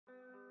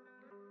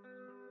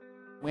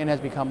Wind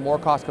has become more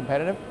cost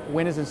competitive.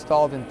 Wind is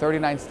installed in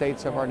 39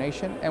 states of our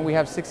nation, and we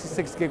have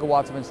 66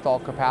 gigawatts of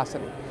installed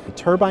capacity.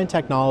 Turbine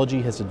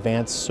technology has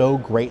advanced so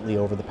greatly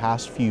over the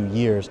past few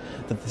years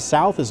that the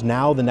South is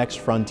now the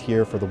next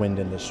frontier for the wind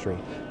industry.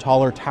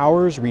 Taller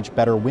towers reach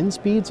better wind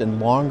speeds,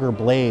 and longer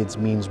blades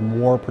means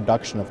more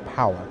production of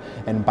power.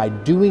 And by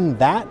doing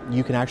that,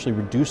 you can actually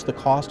reduce the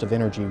cost of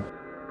energy.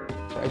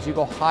 As you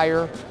go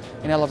higher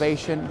in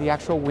elevation, the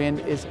actual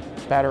wind is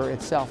better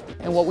itself.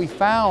 And what we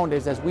found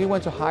is as we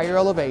went to higher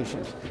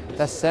elevations,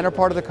 the center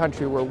part of the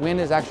country where wind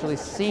is actually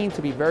seen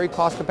to be very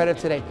cost competitive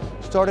today,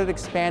 started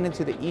expanding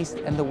to the east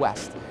and the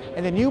west.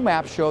 And the new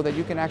maps show that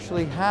you can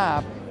actually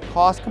have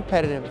cost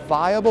competitive,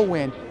 viable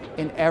wind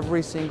in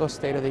every single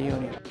state of the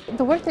union.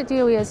 The work that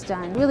DOE has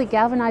done really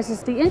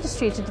galvanizes the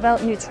industry to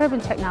develop new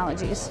turbine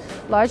technologies,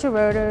 larger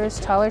rotors,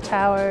 taller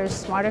towers,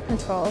 smarter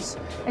controls,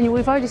 and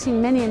we've already seen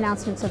many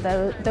announcements of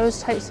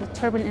those types of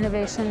turbine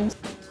innovations.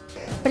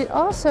 But it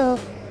also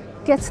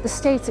gets the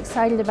states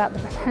excited about the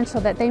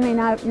potential that they may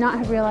not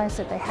have realized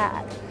that they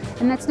had.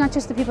 And that's not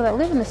just the people that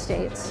live in the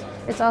states,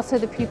 it's also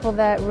the people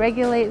that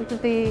regulate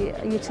the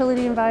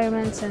utility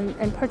environments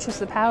and purchase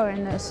the power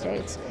in those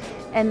states,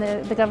 and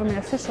the government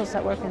officials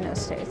that work in those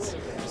states.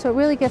 So it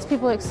really gets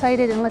people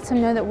excited and lets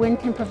them know that wind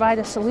can provide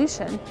a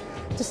solution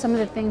to some of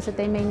the things that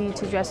they may need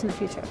to address in the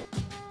future.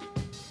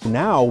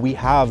 Now we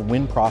have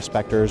wind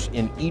prospectors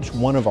in each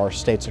one of our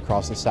states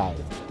across the South,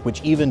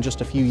 which even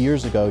just a few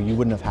years ago you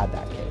wouldn't have had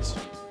that case.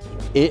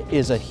 It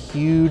is a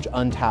huge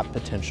untapped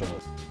potential.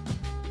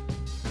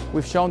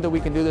 We've shown that we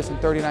can do this in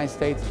 39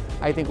 states.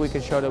 I think we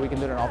can show that we can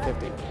do it in all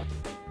 50.